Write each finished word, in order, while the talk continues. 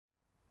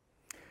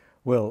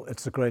Well,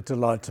 it's a great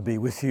delight to be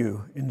with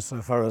you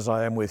insofar as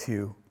I am with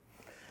you.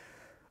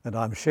 And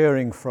I'm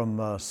sharing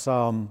from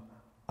Psalm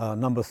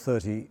number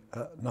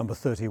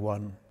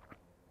 31.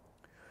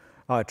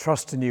 I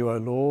trust in you, O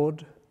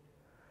Lord.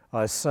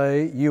 I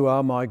say, you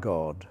are my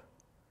God.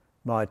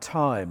 My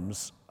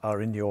times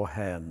are in your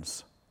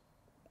hands.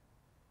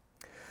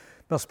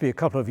 Must be a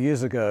couple of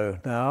years ago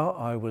now.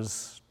 I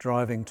was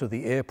driving to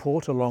the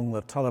airport along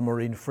the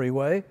Tullamarine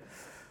Freeway,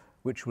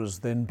 which was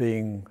then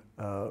being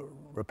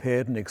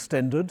repaired and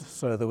extended,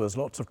 so there was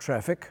lots of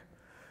traffic.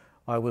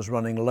 I was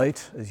running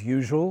late as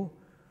usual,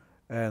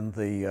 and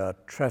the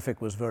traffic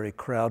was very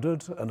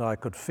crowded, and I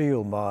could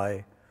feel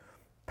my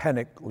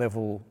panic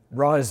level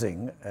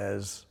rising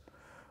as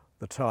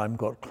the time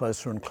got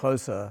closer and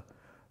closer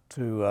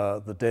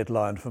to the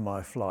deadline for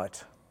my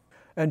flight.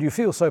 And you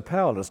feel so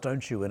powerless,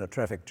 don't you, in a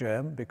traffic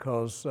jam,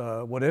 because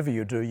whatever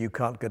you do, you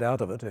can't get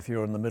out of it if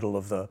you're in the middle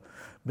of the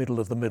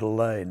middle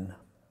lane.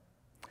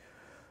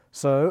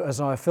 So as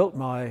I felt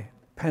my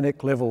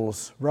panic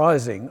levels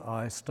rising,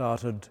 I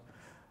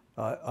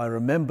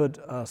remembered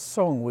a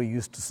song we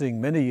used to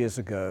sing many years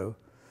ago.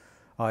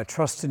 I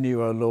trust in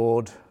you, O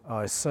Lord.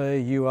 I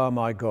say, you are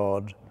my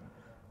God.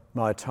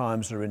 My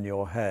times are in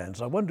your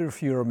hands. I wonder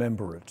if you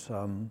remember it.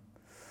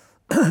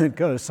 It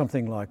goes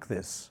something like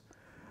this.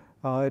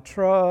 I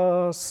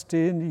trust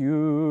in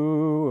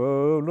you,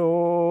 O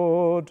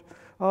Lord.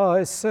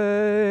 I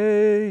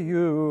say,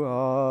 you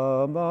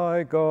are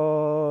my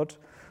God.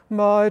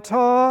 My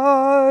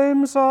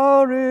times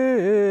are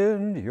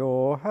in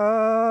your hand.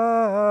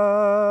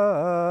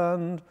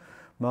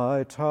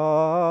 My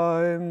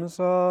times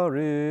are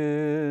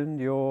in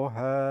your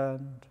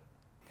hand.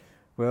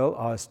 Well,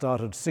 I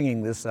started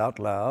singing this out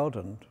loud,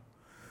 and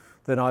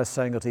then I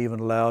sang it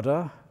even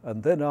louder,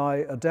 and then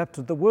I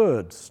adapted the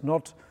words,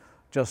 not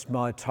just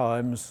my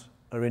times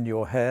are in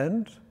your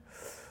hand,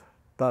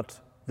 but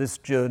this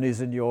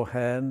journey's in your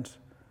hand,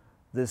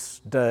 this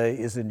day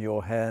is in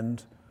your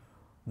hand,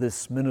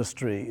 this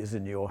ministry is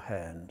in your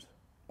hand.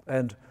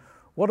 And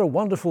what a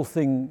wonderful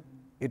thing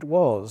it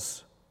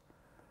was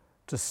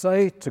to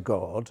say to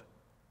God,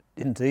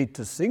 indeed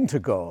to sing to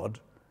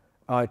God,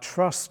 I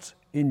trust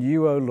in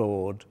you, O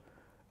Lord.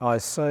 I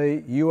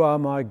say, you are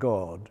my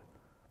God.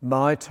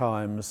 My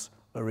times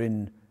are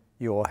in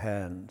your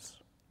hands.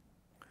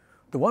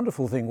 The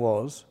wonderful thing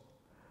was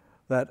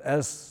that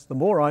as the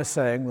more I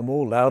sang, the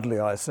more loudly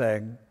I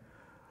sang,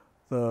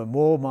 the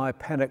more my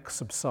panic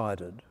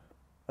subsided.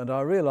 And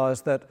I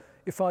realized that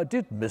if I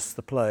did miss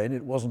the plane,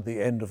 it wasn't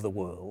the end of the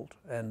world.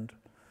 And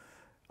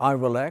I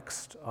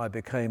relaxed, I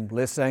became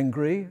less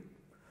angry,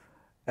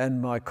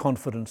 and my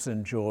confidence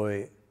in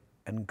joy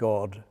and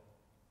God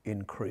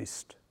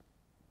increased.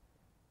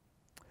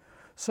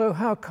 So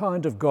how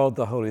kind of God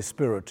the Holy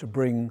Spirit to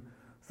bring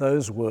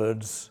those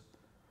words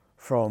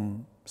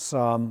from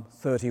Psalm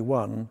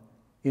 31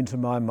 into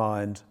my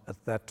mind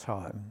at that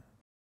time.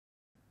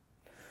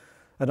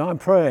 And I'm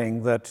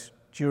praying that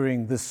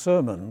during this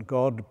sermon,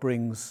 God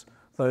brings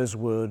those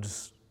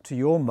words to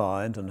your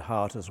mind and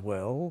heart as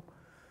well,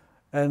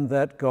 and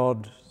that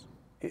God,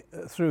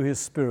 through His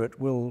Spirit,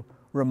 will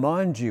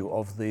remind you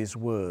of these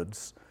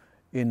words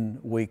in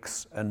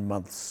weeks and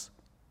months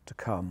to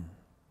come.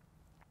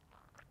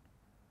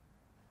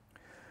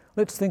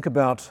 Let's think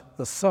about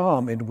the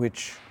psalm in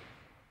which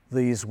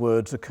these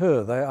words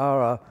occur. They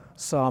are a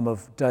psalm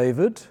of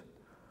David.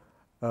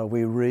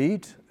 We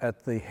read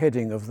at the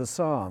heading of the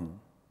psalm.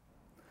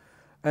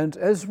 And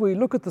as we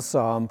look at the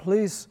psalm,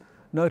 please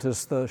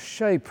notice the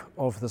shape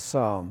of the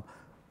psalm.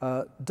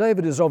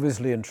 David is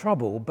obviously in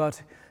trouble,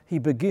 but he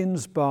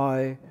begins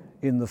by,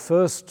 in the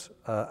first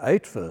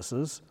 8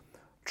 verses,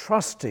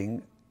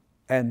 trusting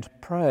and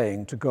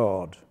praying to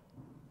God.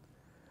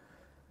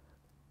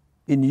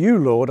 In you,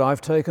 Lord,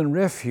 I've taken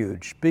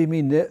refuge.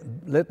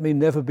 Let me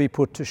never be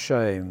put to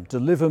shame.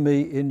 Deliver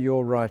me in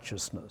your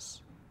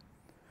righteousness.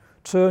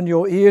 Turn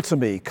your ear to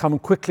me. Come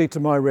quickly to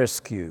my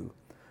rescue.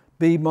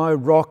 Be my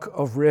rock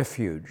of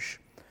refuge,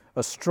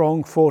 a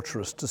strong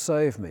fortress to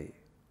save me.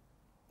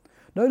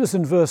 Notice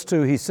in verse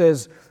 2 he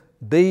says,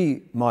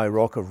 be my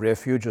rock of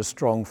refuge, a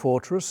strong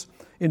fortress.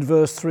 In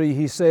verse 3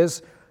 he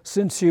says,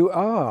 since you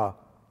are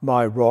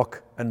my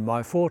rock and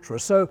my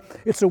fortress. So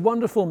it's a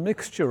wonderful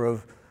mixture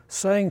of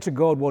saying to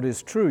God what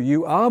is true.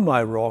 You are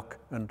my rock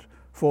and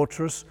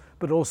fortress,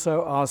 but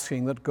also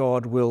asking that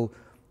God will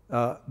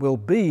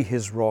be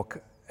his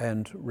rock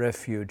and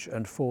refuge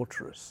and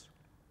fortress.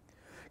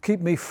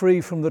 Keep me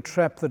free from the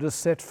trap that is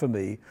set for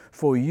me,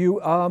 for you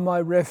are my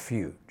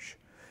refuge.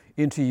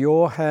 Into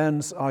your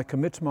hands I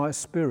commit my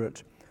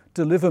spirit.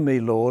 Deliver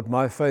me, Lord,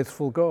 my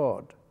faithful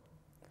God.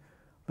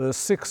 Verse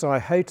 6, I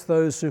hate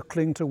those who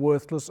cling to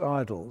worthless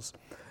idols.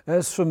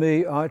 As for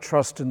me, I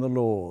trust in the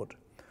Lord.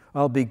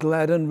 I'll be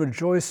glad and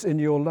rejoice in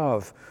your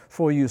love,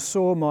 for you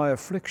saw my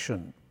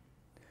affliction.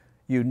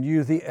 You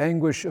knew the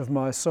anguish of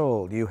my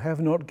soul. You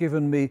have not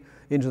given me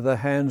into the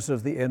hands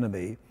of the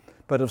enemy,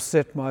 but have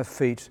set my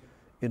feet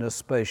in a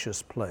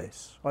spacious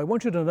place. I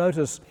want you to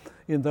notice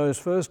in those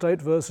first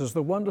 8 verses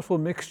the wonderful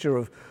mixture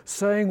of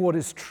saying what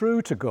is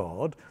true to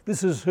God,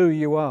 this is who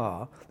you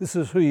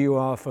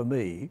are for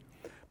me,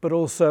 but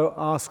also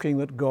asking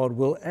that God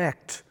will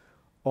act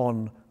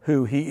on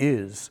who he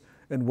is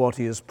and what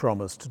he has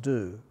promised to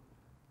do.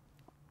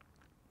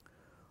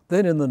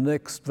 Then in the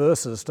next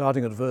verses,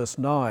 starting at verse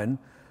 9,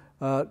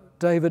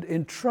 David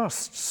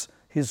entrusts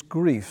his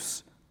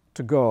griefs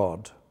to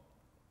God.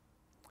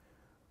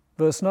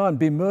 Verse 9,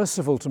 "Be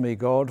merciful to me,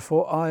 God,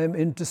 for I am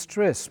in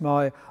distress.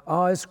 My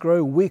eyes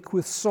grow weak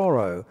with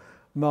sorrow,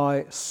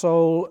 my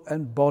soul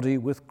and body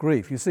with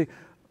grief." You see,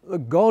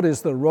 God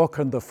is the rock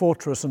and the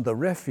fortress and the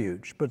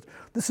refuge, but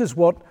this is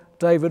what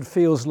David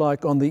feels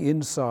like on the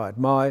inside.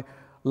 My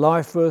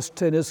life, verse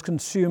 10, is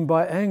consumed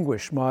by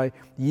anguish, my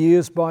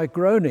years by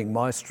groaning,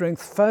 my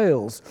strength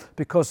fails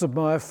because of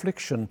my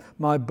affliction,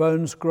 my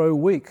bones grow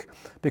weak.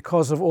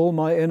 Because of all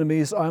my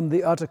enemies, I am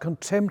the utter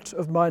contempt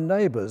of my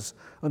neighbours,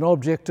 an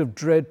object of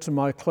dread to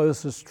my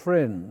closest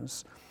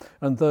friends,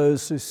 and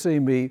those who see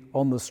me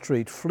on the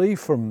street flee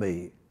from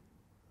me.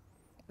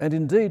 And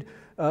indeed,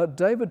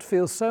 David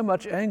feels so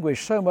much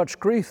anguish, so much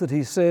grief that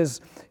he says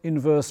in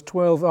verse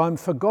 12, "I'm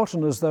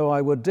forgotten as though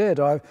I were dead.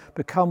 I've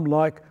become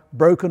like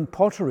broken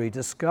pottery,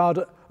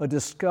 a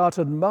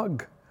discarded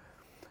mug.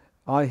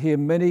 I hear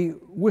many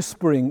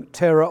whispering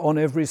terror on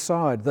every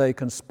side. They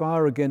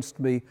conspire against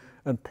me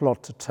and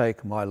plot to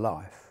take my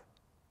life."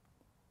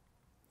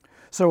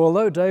 So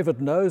although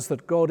David knows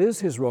that God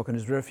is his rock and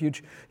his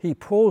refuge, he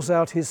pours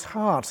out his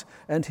heart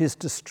and his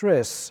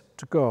distress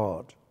to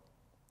God.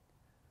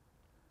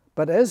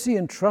 But as he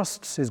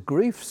entrusts his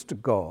griefs to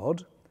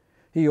God,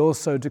 he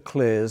also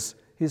declares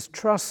his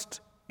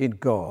trust in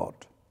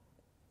God.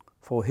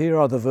 For here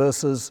are the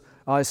verses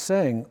I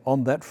sang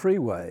on that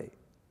freeway.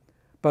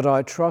 "But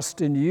I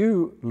trust in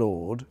you,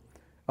 Lord.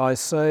 I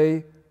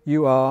say,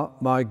 you are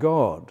my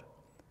God.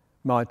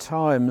 My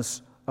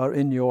times are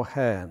in your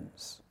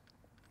hands.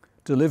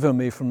 Deliver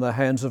me from the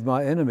hands of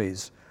my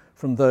enemies,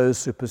 from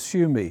those who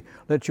pursue me.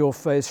 Let your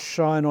face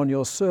shine on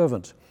your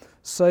servant.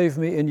 Save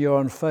me in your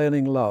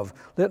unfailing love.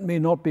 Let me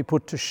not be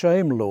put to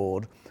shame,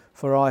 Lord,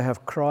 for I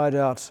have cried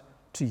out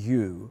to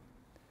you.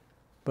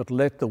 But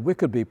let the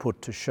wicked be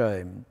put to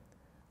shame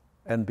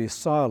and be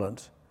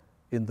silent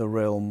in the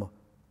realm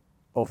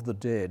of the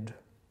dead."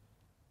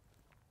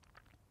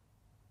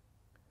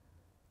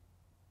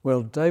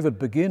 Well, David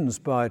begins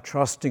by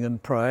trusting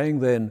and praying,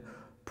 then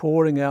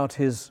pouring out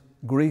his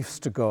griefs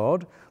to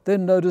God.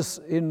 Then notice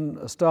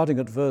starting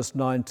at verse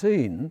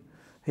 19,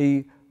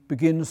 he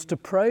begins to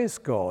praise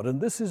God.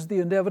 And this is the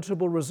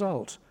inevitable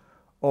result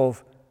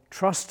of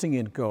trusting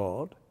in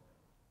God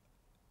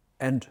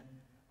and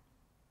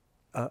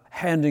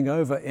handing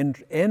over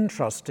and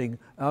entrusting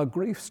our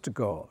griefs to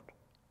God.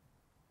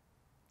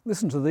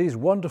 Listen to these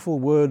wonderful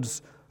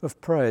words of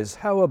praise.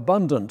 "How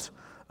abundant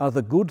are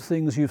the good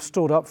things you've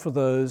stored up for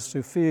those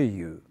who fear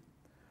you,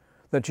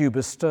 that you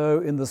bestow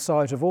in the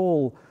sight of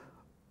all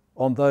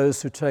on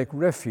those who take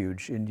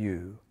refuge in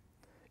you.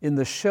 In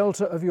the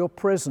shelter of your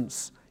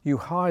presence, you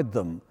hide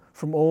them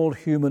from all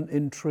human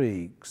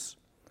intrigues.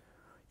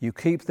 You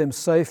keep them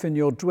safe in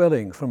your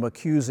dwelling from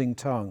accusing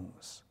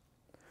tongues.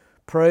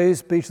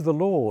 Praise be to the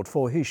Lord,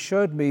 for he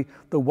showed me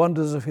the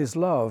wonders of his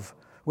love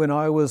when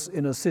I was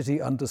in a city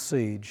under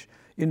siege.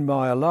 In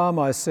my alarm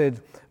I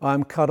said, I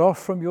am cut off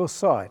from your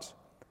sight.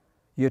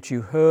 Yet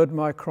you heard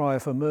my cry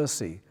for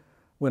mercy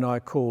when I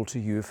called to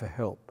you for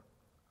help."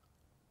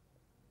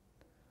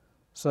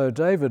 So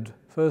David,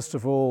 first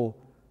of all,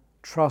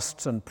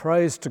 trusts and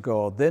prays to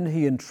God. Then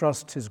he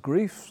entrusts his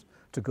griefs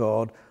to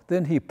God.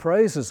 Then he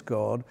praises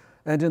God.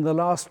 And in the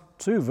last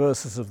 2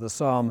 verses of the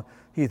psalm,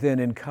 he then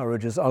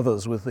encourages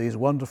others with these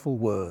wonderful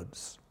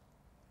words.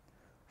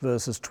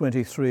 Verses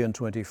 23 and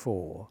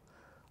 24.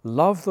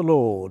 "Love the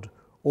Lord,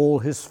 all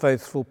his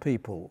faithful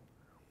people.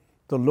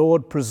 The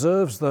Lord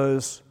preserves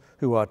those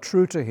who are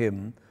true to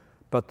him,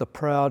 but the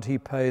proud he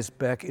pays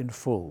back in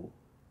full."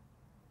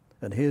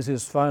 And here's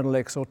his final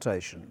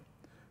exhortation.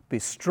 "Be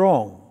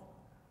strong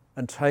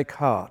and take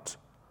heart,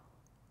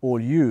 all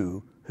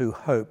you who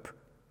hope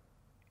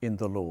in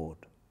the Lord."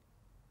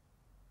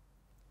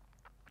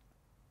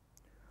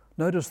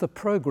 Notice the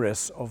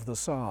progress of the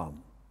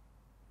psalm.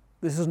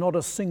 This is not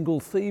a single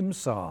theme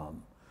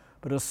psalm,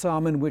 but a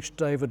psalm in which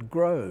David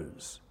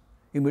grows,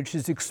 in which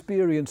his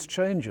experience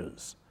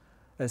changes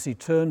as he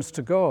turns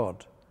to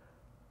God,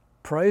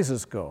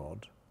 praises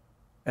God,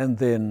 and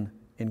then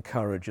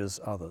encourages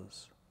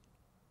others.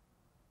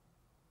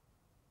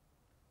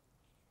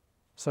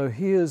 So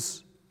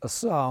here's a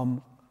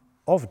psalm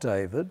of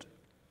David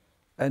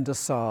and a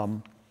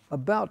psalm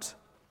about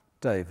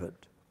David.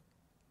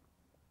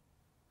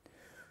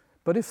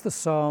 But if this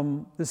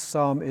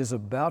psalm is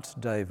about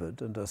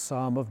David and a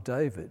psalm of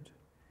David,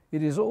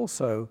 it is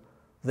also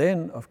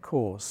then, of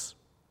course,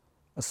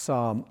 a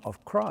psalm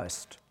of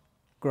Christ,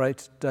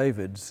 great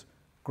David's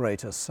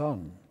greater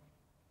son.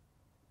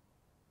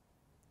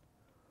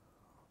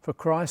 For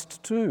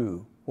Christ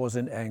too was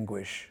in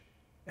anguish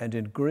and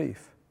in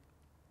grief.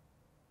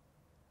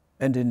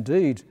 And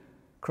indeed,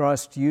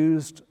 Christ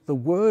used the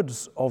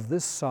words of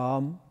this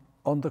psalm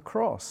on the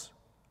cross.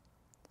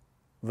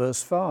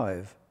 Verse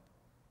 5,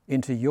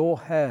 "Into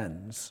your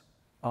hands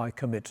I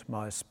commit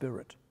my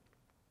spirit."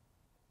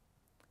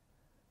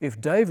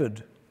 If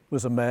David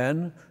was a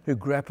man who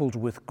grappled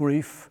with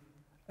grief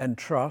and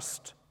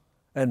trust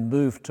and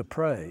moved to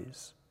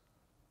praise,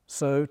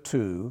 so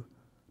too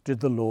did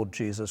the Lord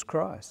Jesus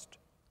Christ.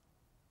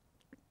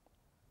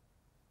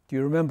 Do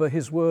you remember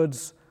his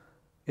words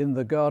in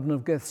the Garden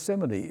of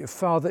Gethsemane?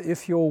 "Father,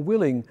 if you're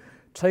willing,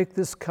 take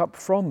this cup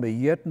from me,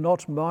 yet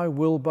not my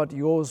will but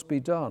yours be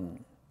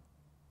done."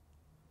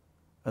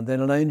 And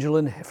then an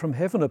angel from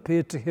heaven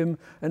appeared to him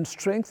and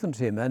strengthened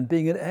him, and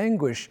being in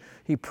anguish,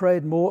 he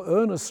prayed more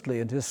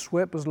earnestly, and his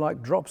sweat was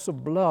like drops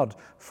of blood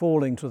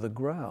falling to the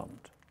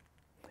ground.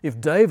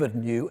 If David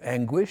knew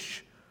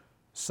anguish,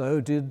 so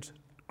did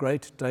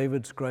great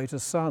David's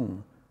greatest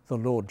son, the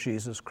Lord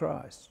Jesus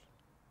Christ.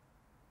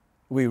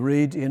 We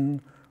read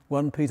in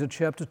 1 Peter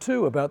chapter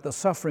 2 about the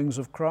sufferings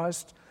of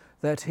Christ,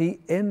 that he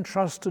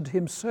entrusted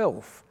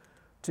himself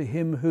to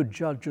him who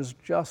judges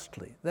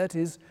justly. That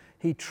is,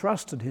 he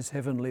trusted his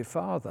heavenly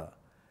Father,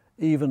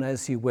 even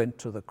as he went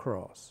to the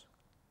cross.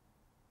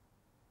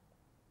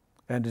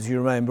 And as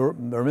you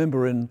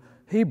remember in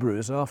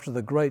Hebrews, after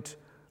the great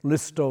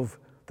list of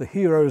the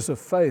heroes of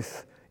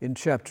faith in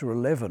chapter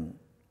 11,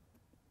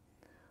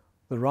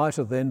 the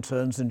writer then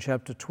turns in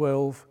chapter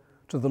 12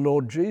 to the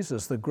Lord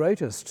Jesus, the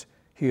greatest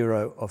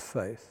hero of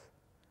faith.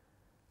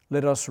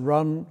 "Let us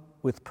run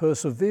with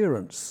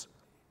perseverance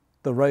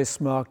the race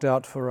marked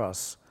out for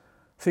us,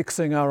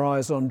 fixing our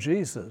eyes on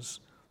Jesus,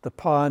 the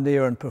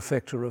pioneer and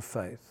perfecter of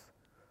faith.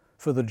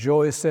 For the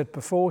joy set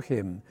before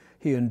him,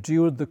 he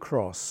endured the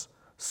cross,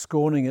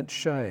 scorning its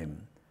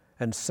shame,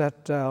 and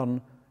sat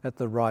down at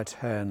the right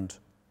hand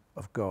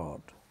of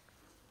God."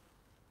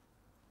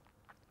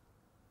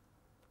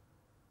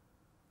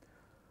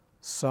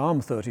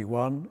 Psalm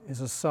 31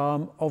 is a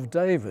psalm of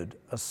David,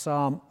 a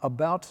psalm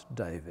about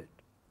David.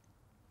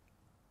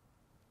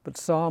 But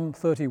Psalm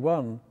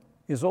 31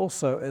 is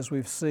also, as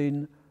we've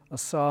seen, a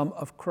psalm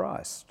of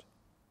Christ,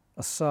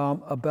 a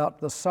psalm about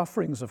the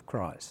sufferings of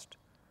Christ,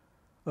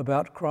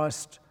 about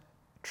Christ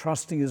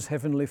trusting his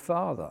heavenly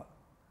Father,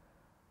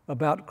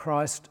 about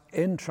Christ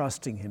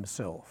entrusting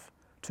himself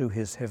to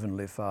his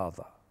heavenly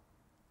Father.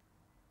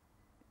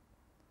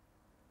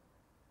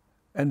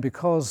 And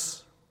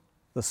because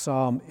the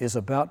psalm is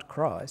about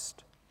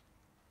Christ,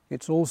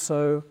 it's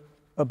also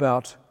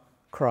about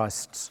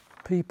Christ's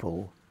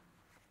people,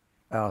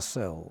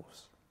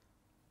 ourselves.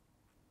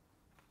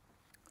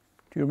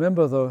 Do you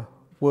remember the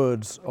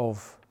words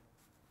of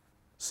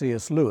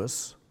C.S.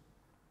 Lewis?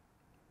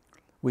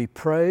 "We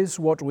praise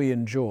what we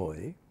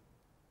enjoy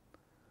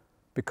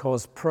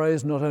because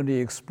praise not only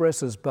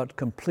expresses but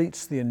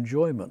completes the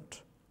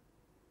enjoyment.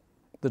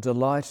 The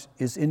delight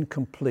is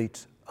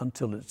incomplete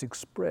until it's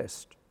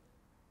expressed."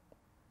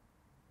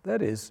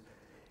 That is,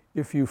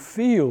 if you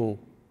feel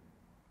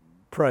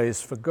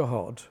praise for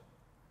God,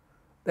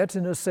 that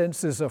in a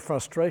sense is a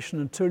frustration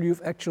until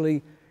you've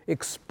actually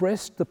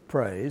expressed the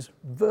praise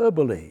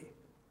verbally.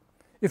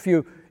 If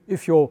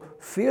you're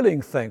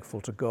feeling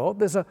thankful to God,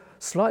 there's a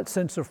slight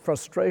sense of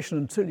frustration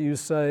until you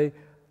say,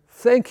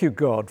 "Thank you,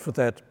 God, for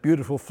that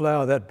beautiful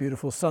flower, that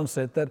beautiful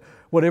sunset, that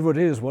whatever it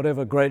is,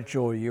 whatever great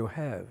joy you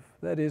have."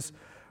 That is,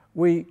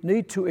 we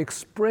need to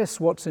express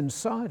what's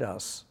inside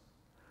us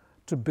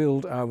to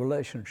build our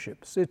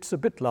relationships. It's a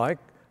bit like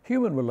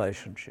human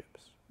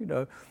relationships. You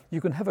know,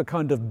 you can have a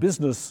kind of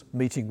business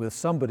meeting with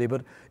somebody,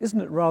 but isn't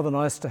it rather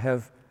nice to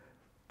have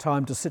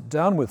time to sit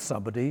down with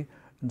somebody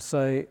and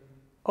say,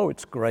 "Oh,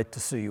 it's great to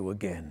see you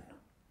again."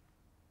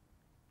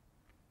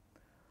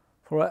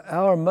 For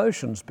our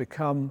emotions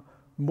become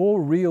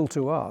more real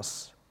to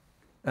us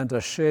and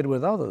are shared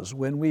with others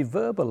when we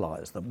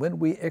verbalize them, when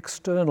we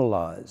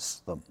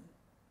externalize them.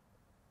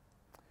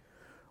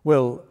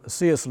 Well,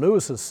 C.S.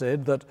 Lewis has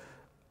said that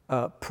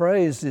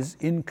praise is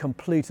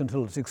incomplete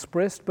until it's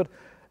expressed, but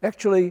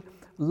actually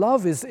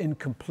love is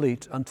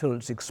incomplete until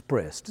it's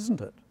expressed,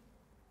 isn't it?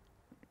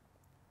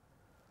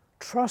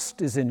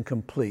 Trust is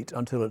incomplete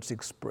until it's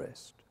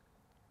expressed.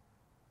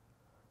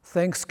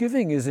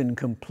 Thanksgiving is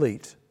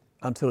incomplete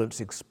until it's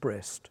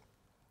expressed.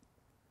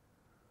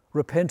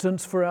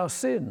 Repentance for our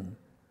sin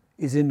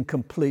is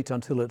incomplete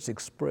until it's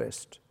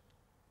expressed.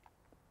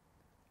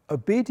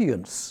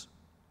 Obedience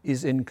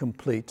is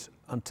incomplete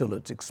until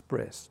it's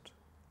expressed.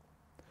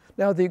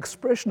 Now, the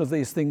expression of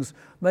these things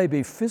may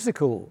be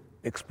physical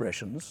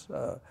expressions.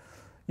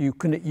 You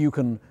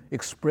can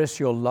express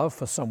your love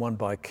for someone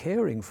by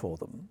caring for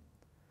them.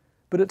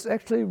 But it's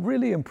actually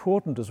really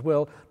important as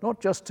well,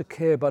 not just to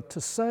care, but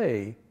to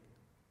say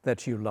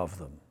that you love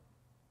them.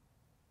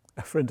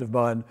 A friend of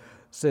mine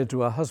said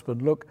to her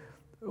husband, "Look,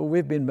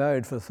 we've been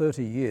married for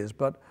 30 years,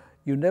 but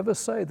you never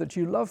say that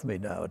you love me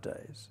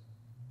nowadays."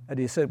 And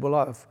he said, "Well,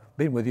 I've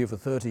been with you for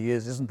 30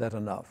 years, isn't that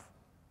enough?"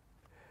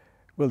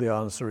 Well, the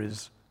answer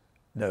is,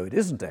 no, it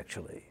isn't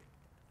actually.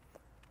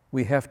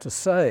 We have to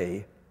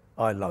say,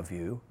 "I love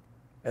you,"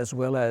 as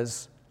well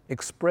as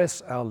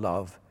express our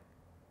love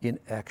in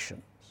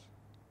actions.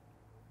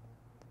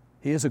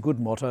 Here's a good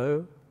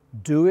motto: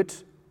 do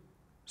it,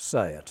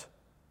 say it.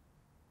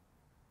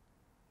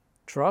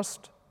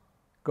 Trust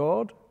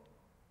God,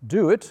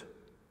 do it,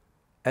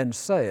 and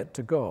say it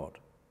to God.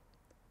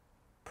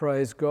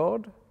 Praise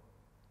God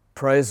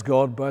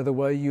by the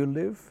way you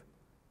live,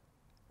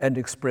 and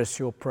express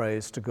your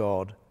praise to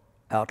God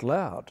out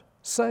loud.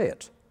 Say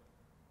it.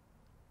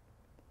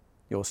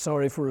 You're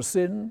sorry for a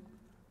sin,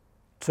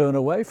 turn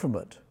away from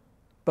it,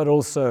 but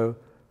also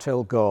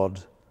tell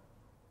God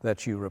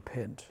that you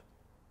repent.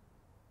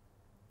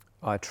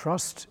 I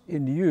trust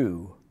in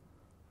you,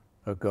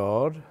 O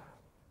God.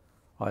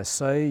 I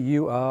say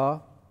you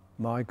are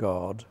my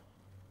God.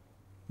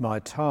 My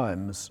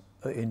times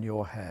are in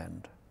your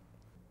hand.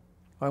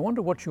 I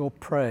wonder what your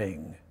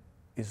praying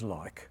is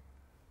like.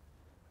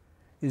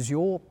 Is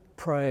your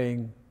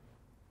praying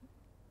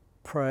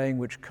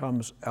which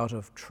comes out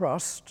of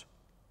trust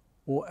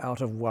or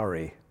out of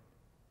worry?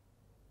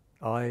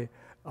 I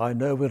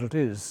know what it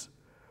is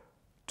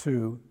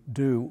to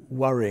do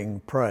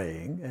worrying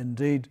praying.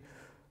 Indeed,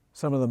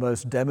 some of the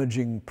most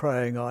damaging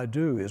praying I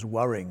do is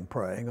worrying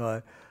praying.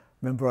 I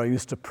remember I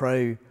used to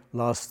pray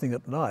last thing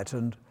at night,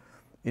 and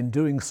in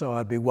doing so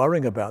I'd be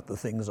worrying about the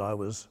things I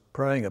was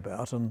praying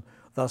about and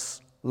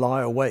thus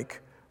lie awake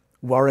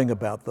worrying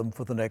about them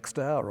for the next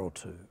hour or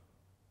two.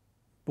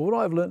 But what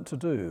I've learnt to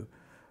do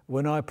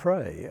when I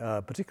pray,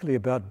 particularly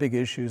about big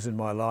issues in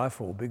my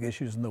life or big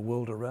issues in the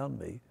world around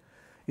me,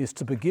 is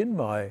to begin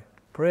my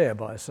prayer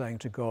by saying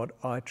to God,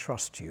 I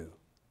trust you.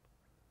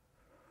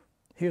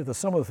 Here are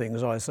some of the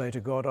things I say to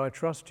God: I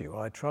trust you.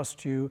 I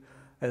trust you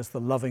as the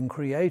loving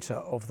creator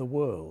of the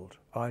world.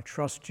 I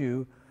trust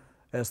you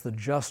as the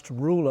just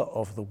ruler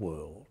of the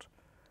world.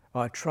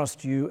 I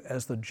trust you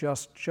as the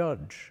just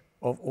judge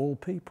of all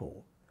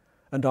people.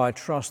 And I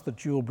trust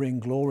that you'll bring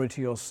glory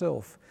to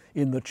yourself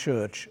in the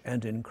church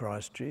and in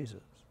Christ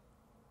Jesus.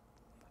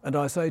 And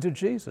I say to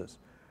Jesus,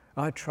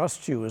 I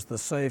trust you as the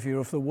Saviour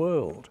of the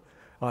world.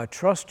 I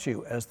trust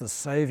you as the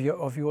Saviour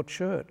of your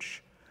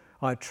church.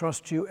 I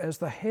trust you as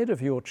the head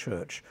of your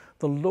church,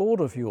 the Lord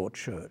of your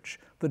church,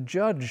 the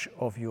judge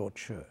of your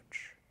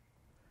church.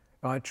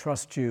 I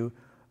trust you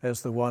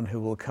as the one who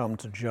will come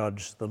to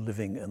judge the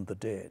living and the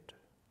dead.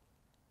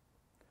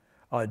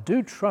 I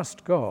do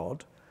trust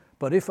God,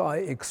 but if I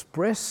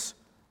express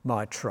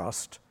my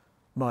trust,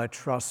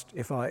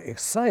 if I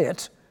say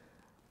it,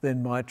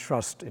 then my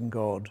trust in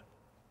God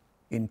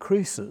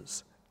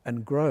increases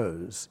and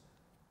grows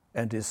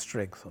and is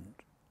strengthened.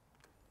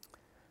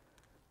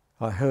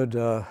 I heard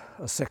a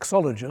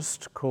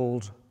sexologist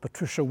called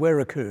Patricia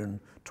Werakun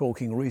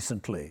talking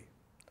recently.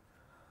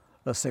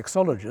 A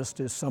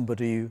sexologist is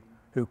somebody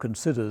who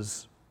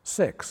considers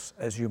sex,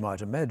 as you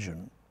might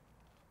imagine.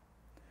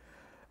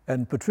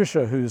 And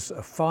Patricia, who's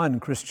a fine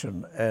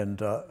Christian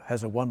and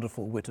has a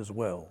wonderful wit as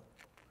well,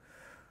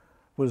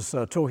 was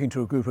talking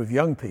to a group of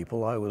young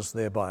people. I was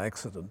there by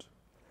accident.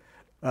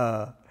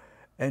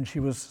 And she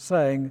was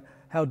saying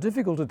how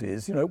difficult it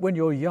is, when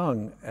you're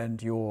young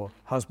and your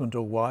husband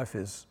or wife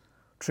is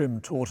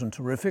trim, taut and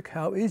terrific,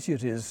 how easy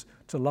it is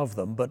to love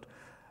them. But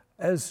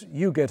as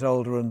you get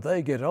older and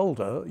they get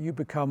older, you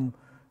become,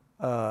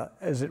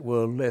 as it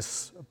were,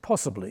 less,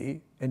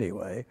 possibly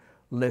anyway,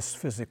 less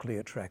physically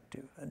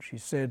attractive. And she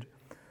said,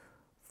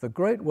 the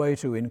great way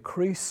to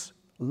increase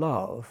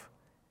love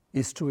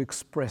is to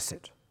express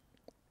it.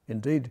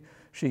 Indeed,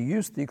 she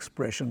used the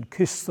expression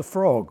kiss the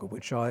frog,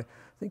 which I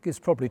think is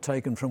probably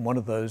taken from one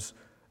of those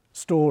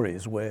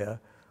stories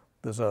where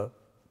there's a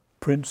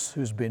prince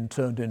who's been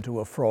turned into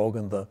a frog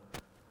and the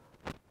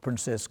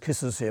princess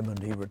kisses him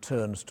and he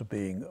returns to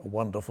being a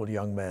wonderful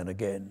young man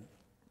again.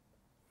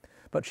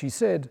 But she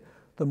said,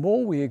 the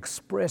more we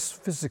express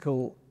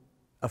physical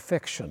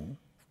affection,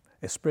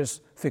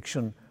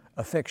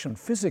 affection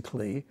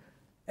physically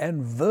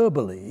and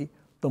verbally,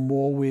 the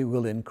more we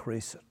will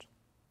increase it.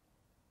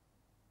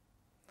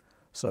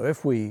 So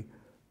if we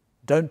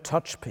don't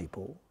touch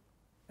people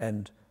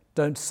and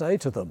don't say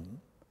to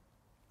them,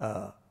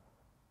 I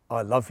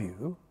love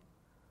you,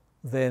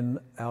 then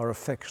our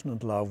affection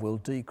and love will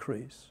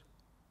decrease.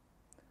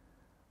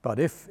 But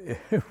if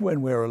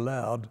when we're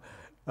allowed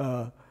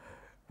a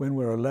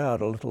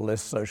little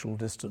less social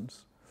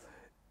distance,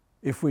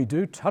 if we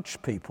do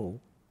touch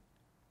people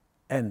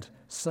and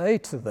say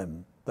to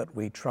them that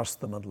we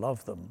trust them and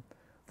love them,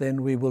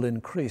 then we will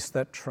increase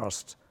that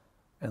trust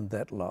and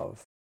that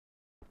love.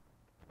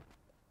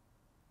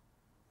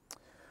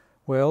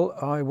 Well,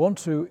 I want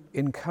to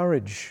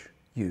encourage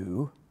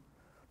you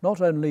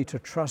not only to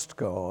trust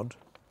God,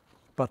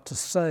 but to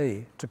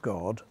say to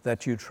God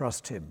that you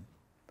trust him,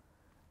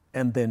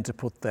 and then to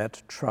put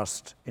that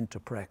trust into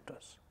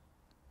practice.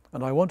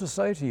 And I want to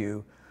say to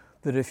you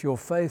that if your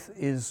faith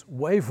is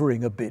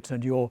wavering a bit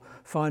and you're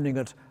finding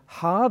it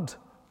hard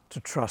to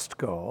trust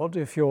God,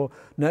 if your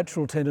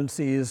natural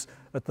tendency is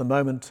at the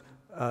moment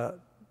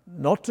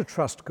not to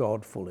trust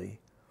God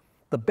fully,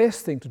 the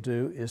best thing to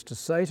do is to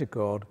say to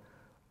God,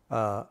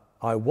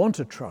 I want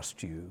to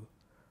trust you.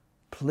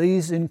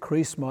 Please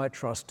increase my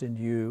trust in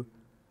you.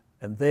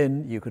 And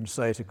then you can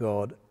say to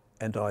God,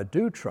 and I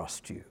do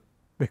trust you,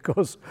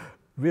 because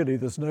really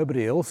there's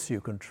nobody else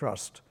you can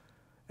trust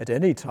at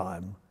any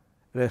time,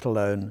 let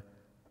alone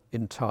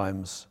in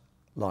times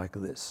like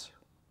this.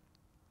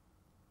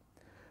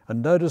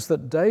 And notice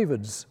that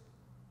David's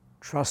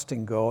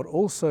trusting God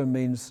also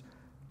means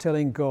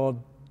telling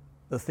God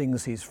the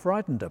things he's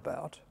frightened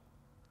about,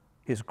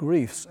 his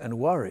griefs and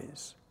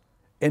worries,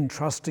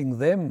 entrusting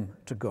them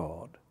to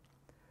God.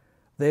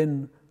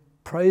 Then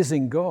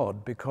praising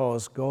God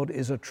because God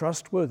is a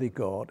trustworthy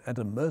God and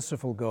a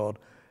merciful God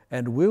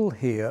and will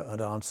hear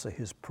and answer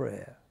his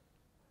prayer.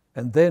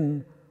 And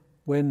then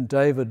when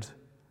David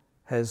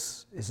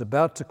is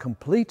about to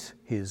complete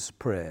his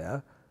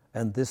prayer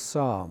and this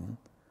psalm,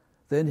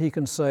 then he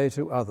can say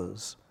to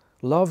others,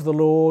 "Love the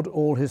Lord,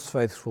 all his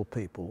faithful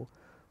people.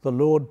 The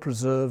Lord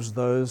preserves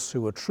those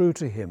who are true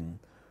to him,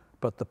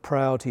 but the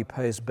proud he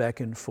pays back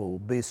in full.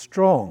 Be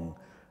strong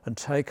and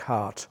take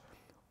heart,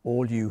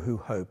 all you who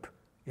hope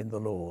in the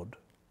Lord."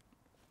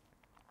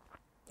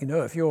 You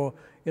know, if you're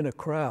in a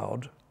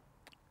crowd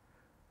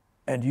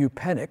and you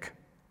panic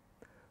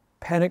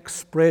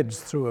spreads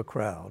through a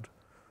crowd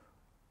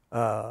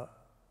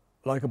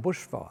like a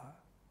bushfire.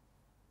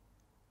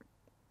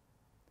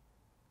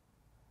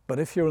 But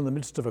if you're in the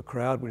midst of a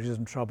crowd which is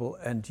in trouble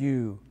and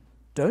you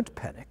don't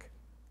panic,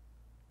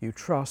 you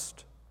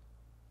trust,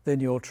 then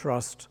your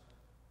trust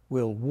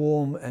will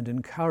warm and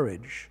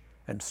encourage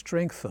and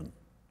strengthen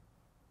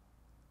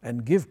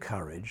and give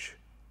courage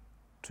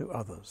to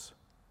others.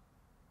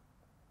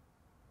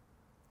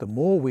 The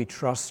more we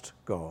trust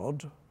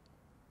God,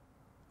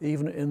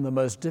 even in the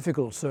most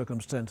difficult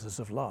circumstances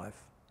of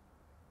life,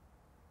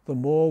 the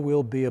more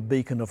we'll be a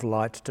beacon of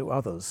light to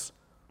others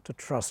to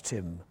trust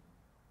him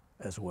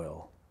as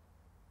well.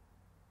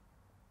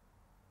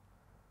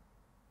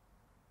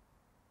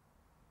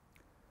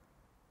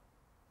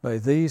 May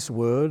these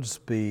words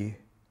be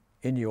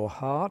in your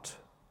heart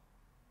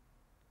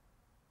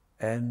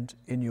and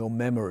in your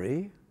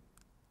memory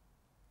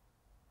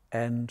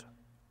and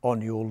on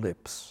your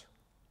lips.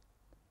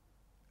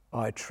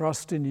 I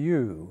trust in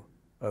you,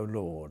 O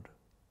Lord.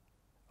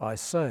 I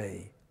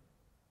say,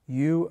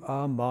 you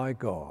are my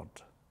God.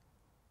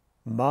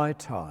 My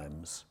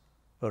times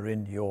are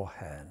in your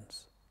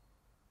hands.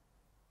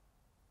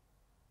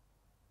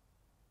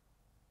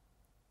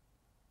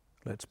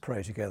 Let's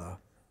pray together.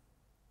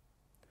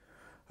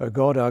 O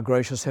God, our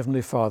gracious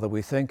Heavenly Father,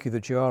 we thank you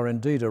that you are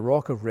indeed a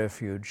rock of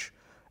refuge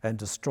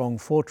and a strong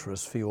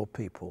fortress for your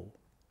people.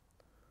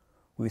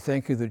 We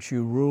thank you that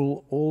you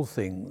rule all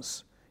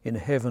things in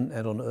heaven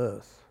and on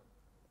earth.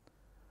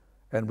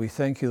 And we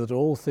thank you that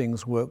all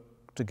things work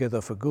together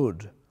for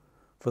good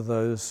for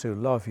those who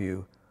love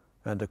you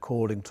and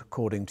according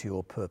to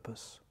your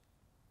purpose.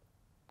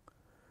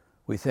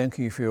 We thank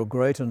you for your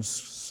great and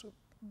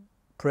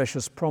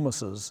precious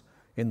promises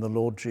in the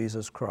Lord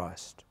Jesus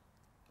Christ.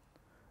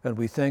 And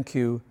we thank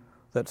you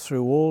that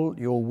through all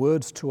your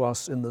words to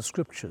us in the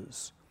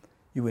Scriptures,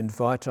 you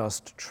invite us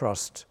to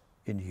trust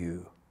in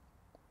you.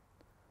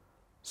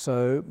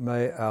 So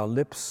may our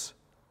lips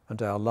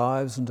and our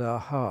lives and our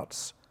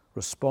hearts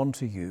respond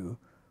to you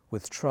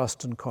with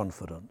trust and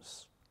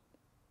confidence.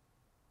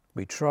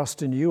 We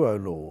trust in you, O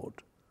Lord.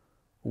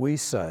 We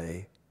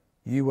say,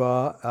 you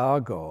are our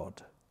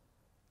God.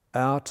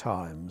 Our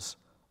times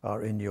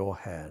are in your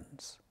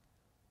hands.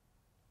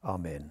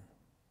 Amen.